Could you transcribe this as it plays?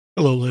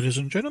Hello ladies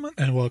and gentlemen,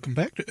 and welcome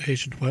back to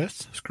Ancient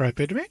West's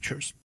Scrappy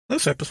Adventures.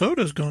 This episode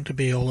is going to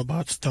be all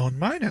about stone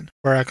mining,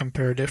 where I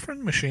compare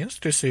different machines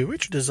to see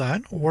which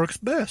design works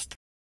best.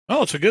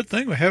 Well, it's a good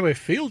thing we have a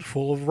field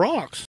full of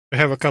rocks. We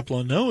have a couple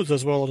of nodes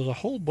as well as a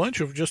whole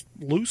bunch of just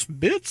loose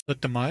bits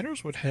that the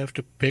miners would have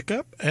to pick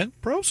up and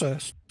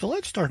process. So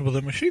let's start with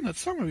a machine that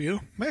some of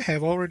you may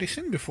have already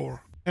seen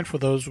before. And for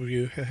those of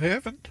you who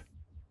haven't,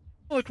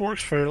 well, it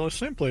works fairly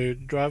simply. You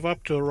drive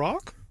up to a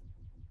rock,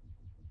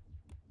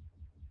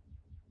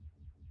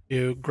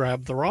 you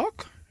grab the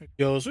rock, it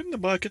goes in the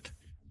bucket,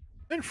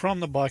 and from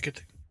the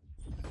bucket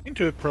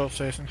into a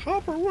processing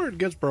hopper where it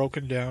gets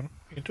broken down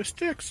into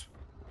sticks.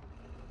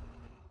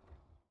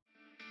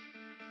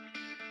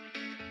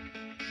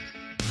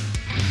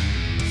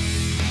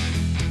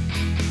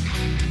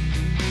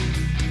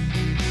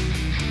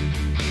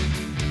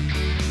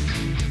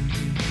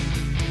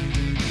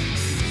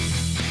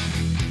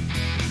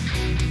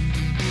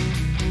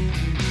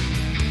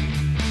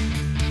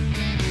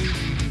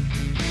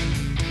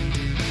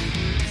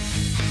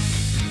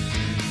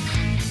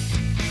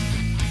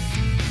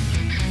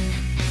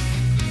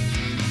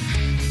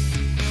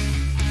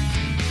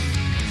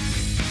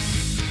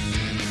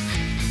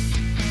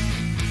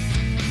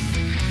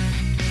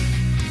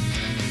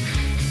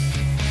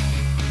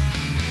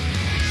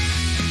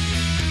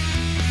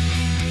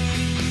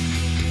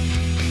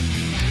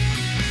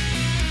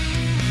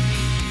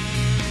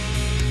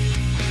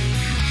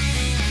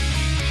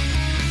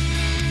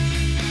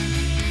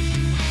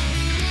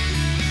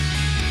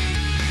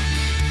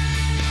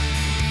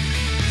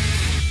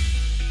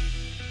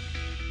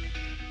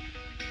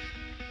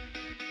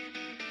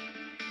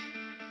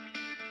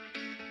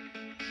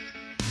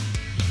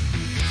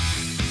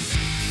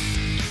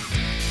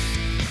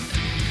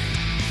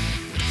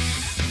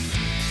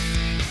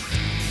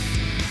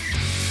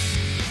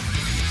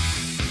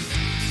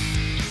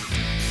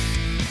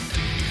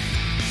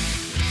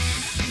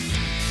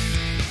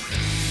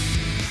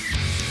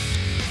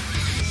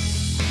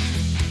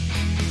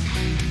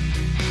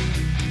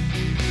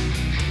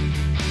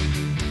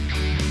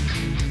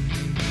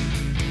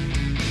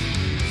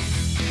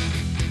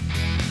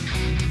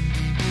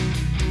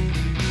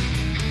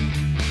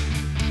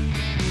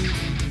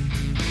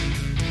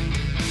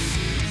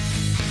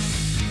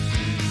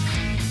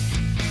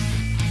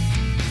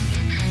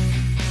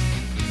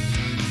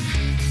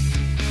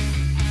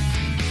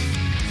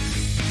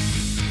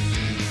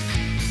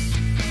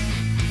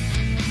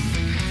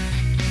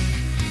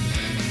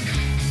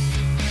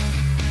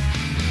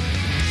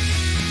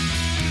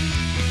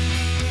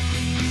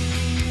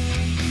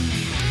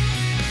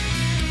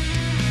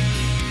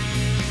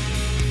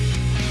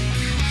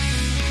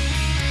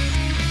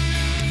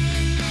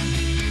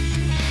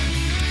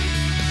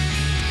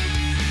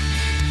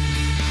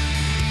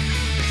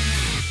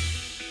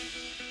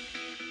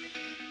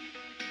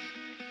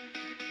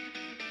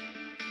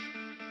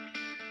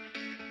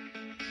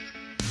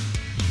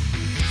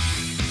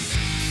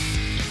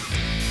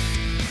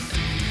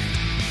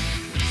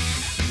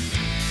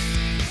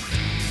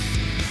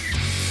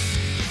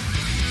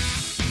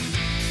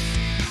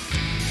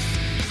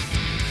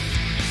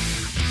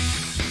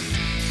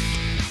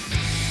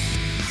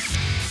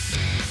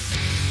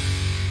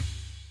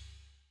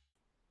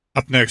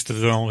 Up next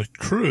is the only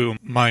true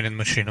mining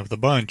machine of the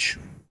bunch.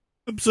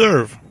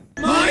 Observe.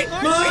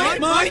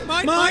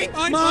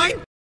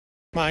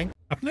 Mine.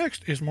 Up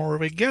next is more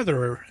of a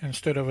gatherer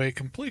instead of a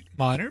complete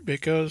miner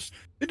because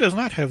it does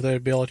not have the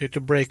ability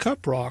to break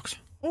up rocks,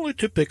 only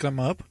to pick them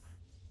up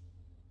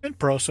and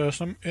process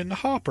them in the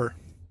hopper.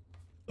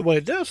 The way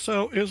it does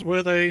so is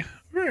with a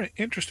very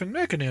interesting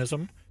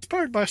mechanism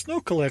inspired by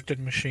snow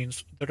collecting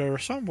machines that are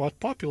somewhat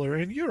popular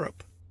in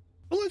Europe.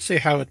 Well, let's see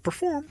how it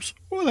performs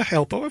with the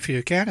help of a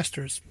few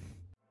canisters.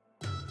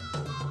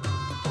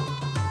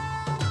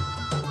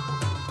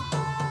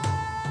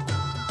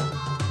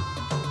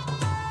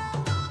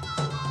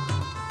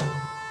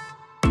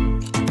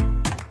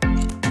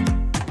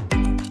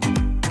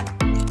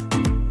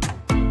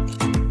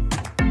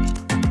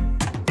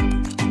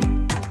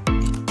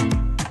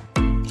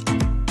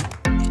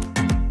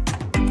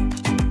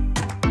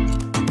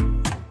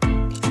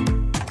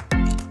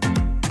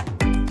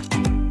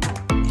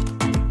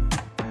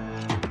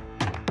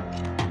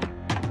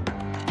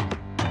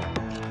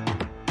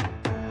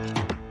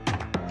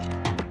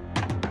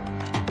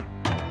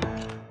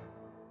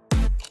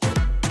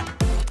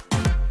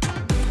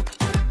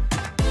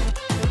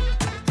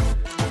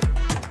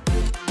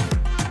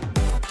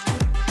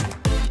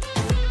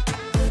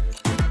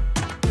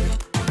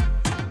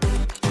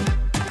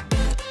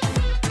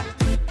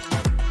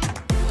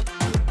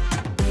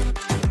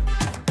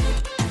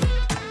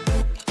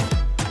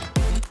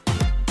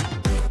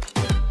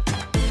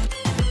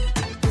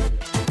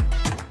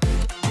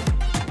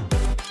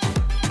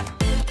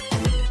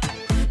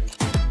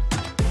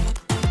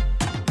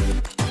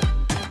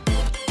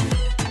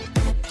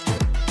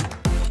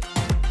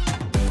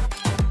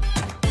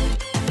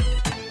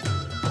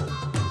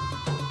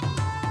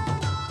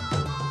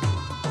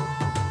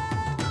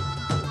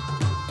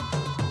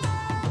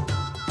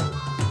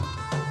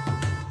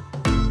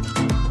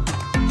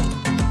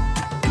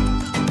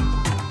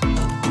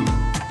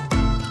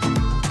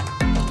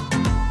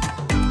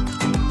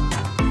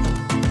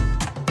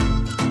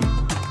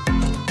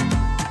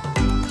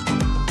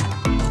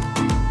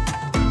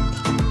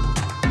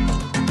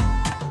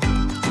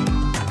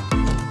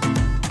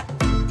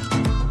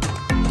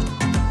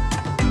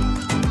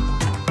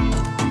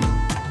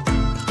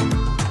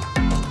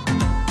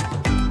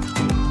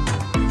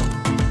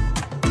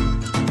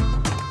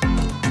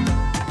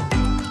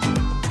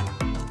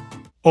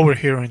 Over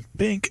here in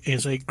pink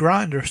is a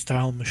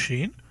grinder-style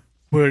machine,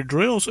 where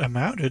drills are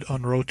mounted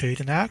on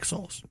rotating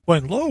axles.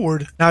 When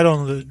lowered, not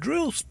only the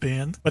drills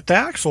spin, but the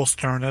axles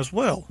turn as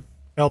well,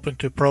 helping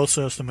to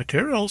process the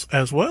materials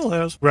as well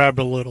as grab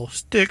the little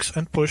sticks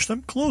and push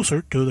them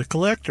closer to the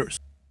collectors.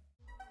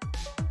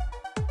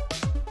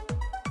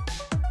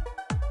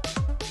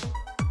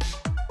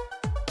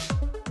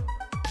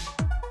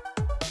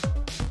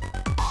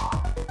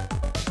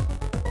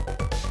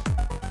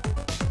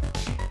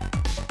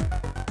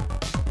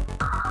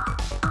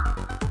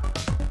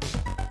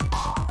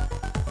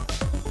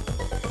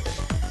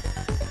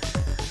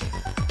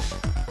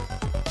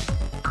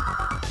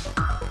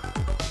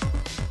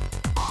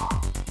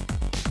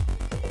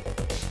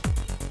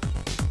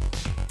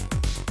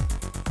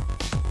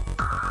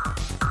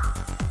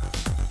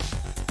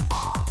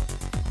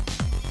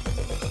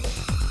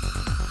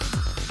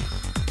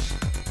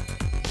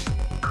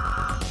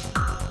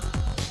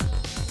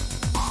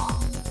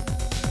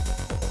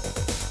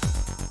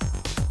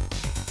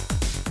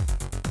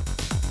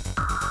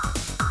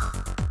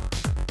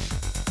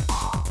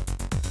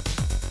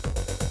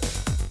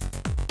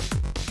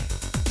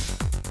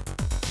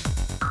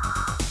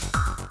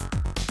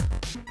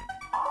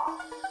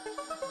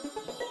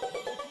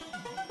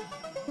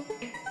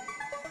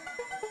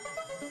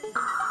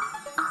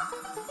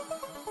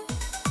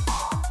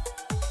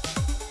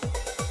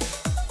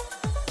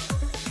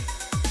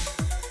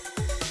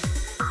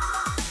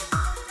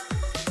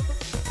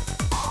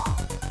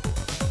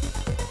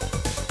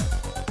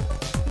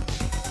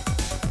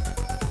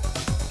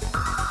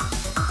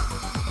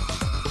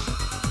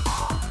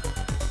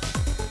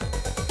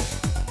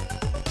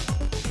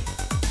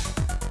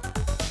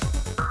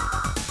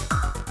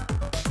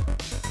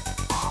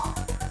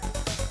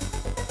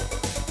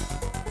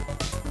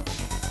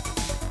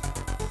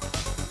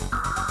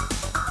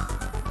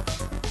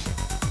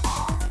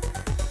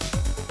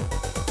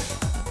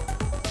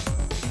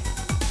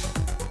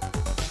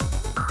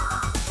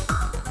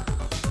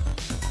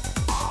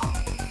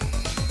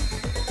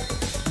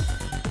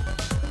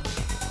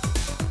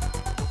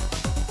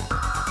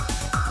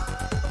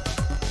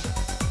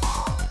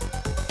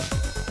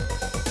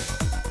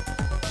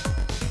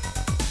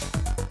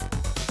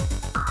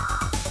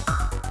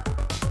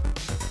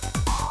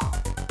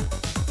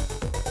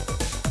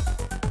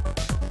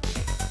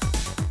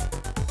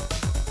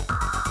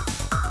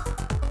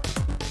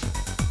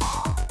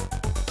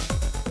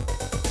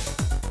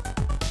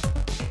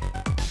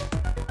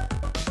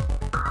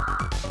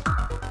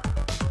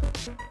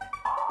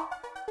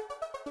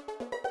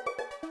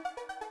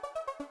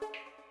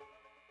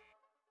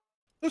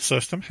 The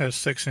system has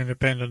 6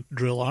 independent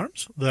drill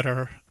arms that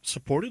are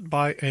supported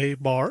by a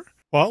bar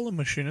while the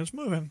machine is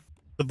moving.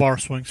 The bar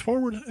swings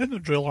forward and the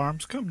drill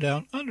arms come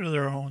down under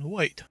their own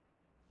weight.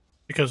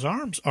 Because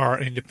arms are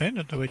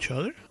independent of each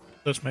other,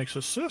 this makes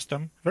the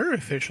system very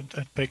efficient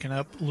at picking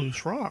up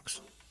loose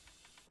rocks,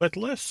 but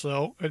less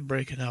so at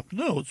breaking up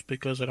nodes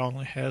because it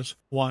only has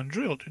one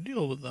drill to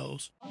deal with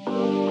those.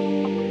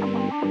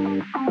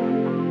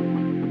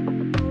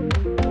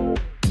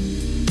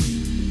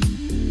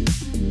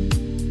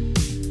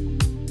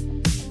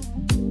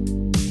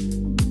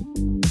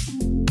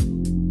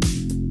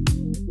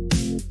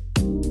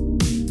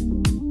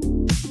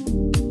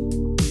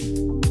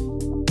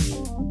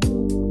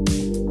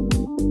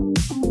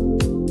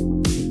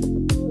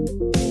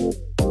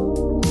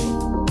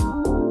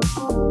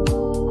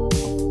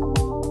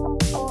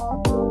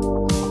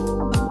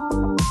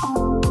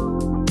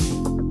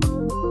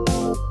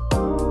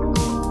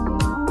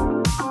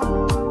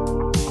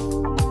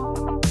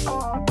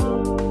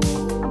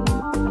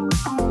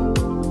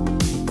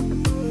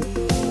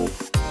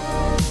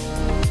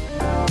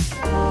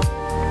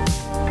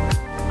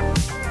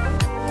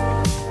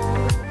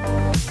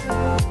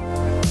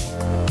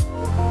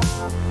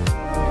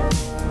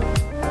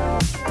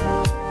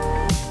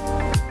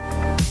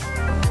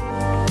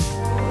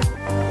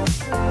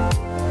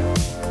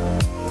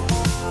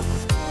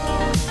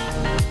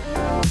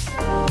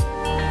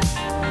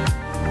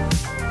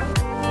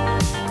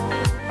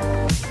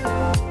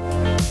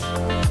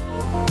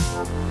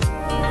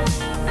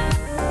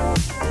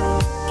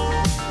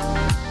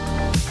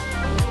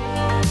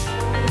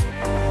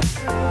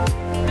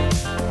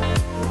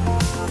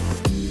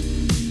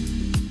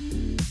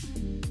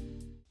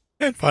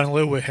 And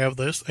finally we have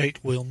this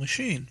 8-wheel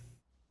machine.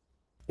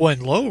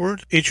 When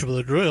lowered, each of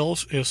the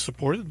drills is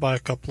supported by a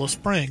couple of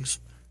springs.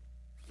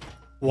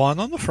 One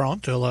on the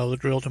front to allow the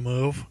drill to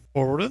move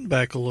forward and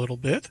back a little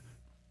bit,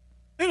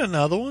 and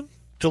another one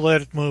to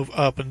let it move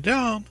up and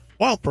down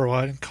while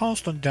providing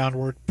constant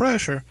downward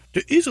pressure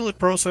to easily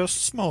process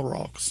small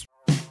rocks.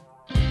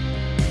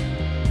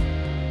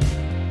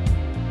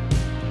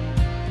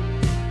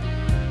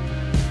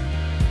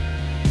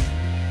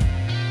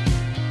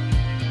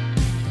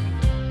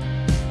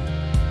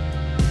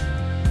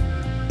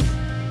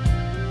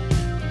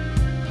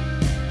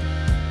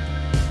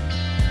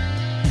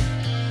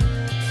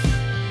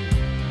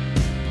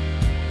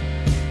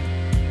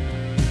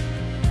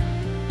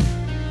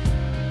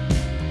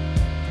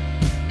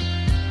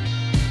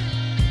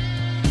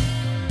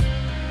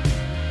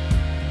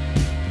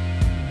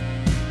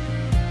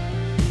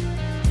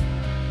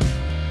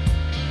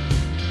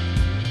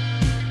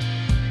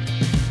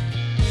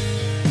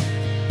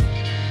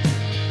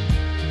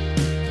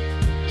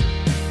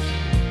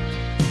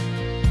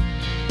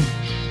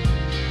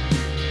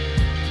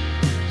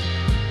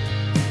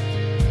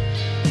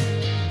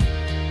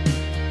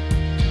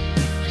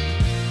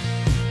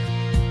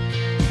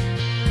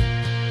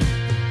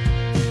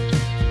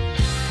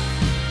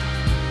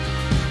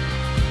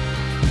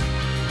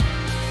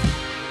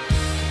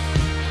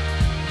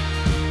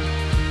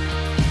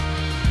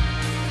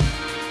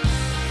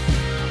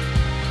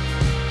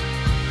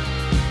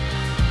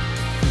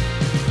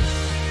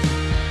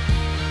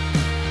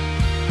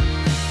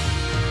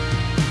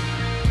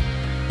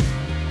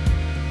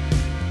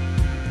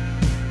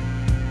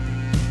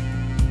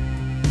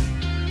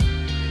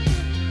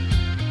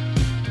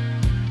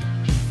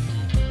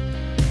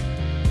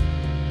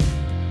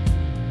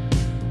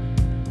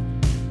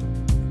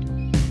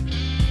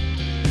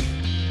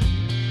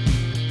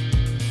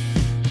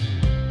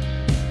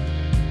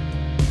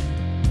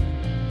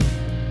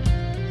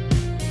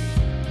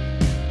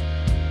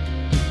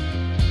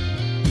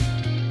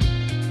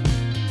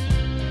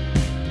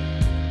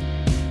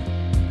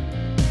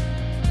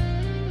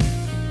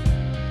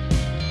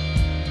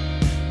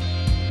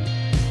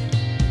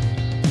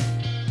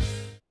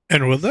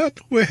 And with that,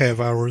 we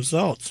have our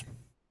results.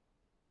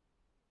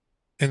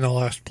 In the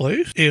last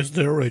place is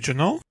the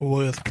original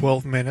with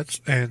 12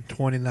 minutes and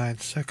 29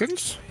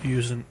 seconds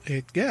using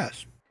 8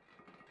 gas.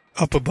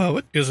 Up above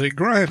it is a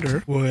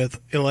grinder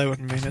with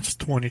 11 minutes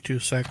 22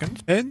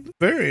 seconds and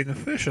very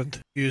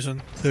inefficient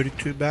using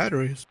 32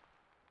 batteries.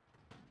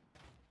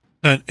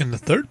 And in the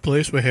third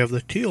place we have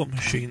the teal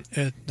machine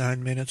at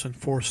 9 minutes and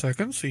 4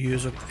 seconds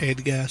using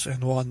 8 gas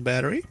and 1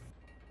 battery.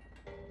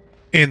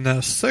 In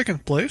the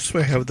second place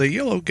we have the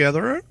yellow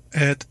gatherer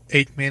at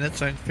 8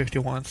 minutes and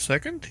 51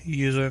 seconds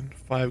using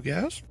 5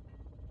 gas.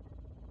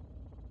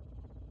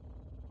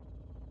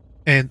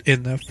 And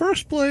in the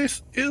first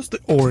place is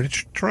the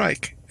orange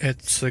trike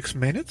at 6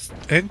 minutes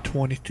and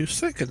 22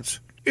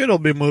 seconds. It'll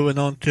be moving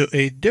on to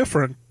a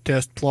different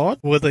test plot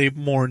with a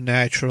more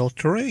natural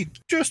terrain,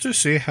 just to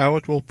see how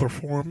it will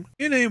perform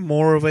in a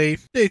more of a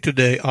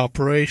day-to-day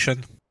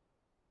operation.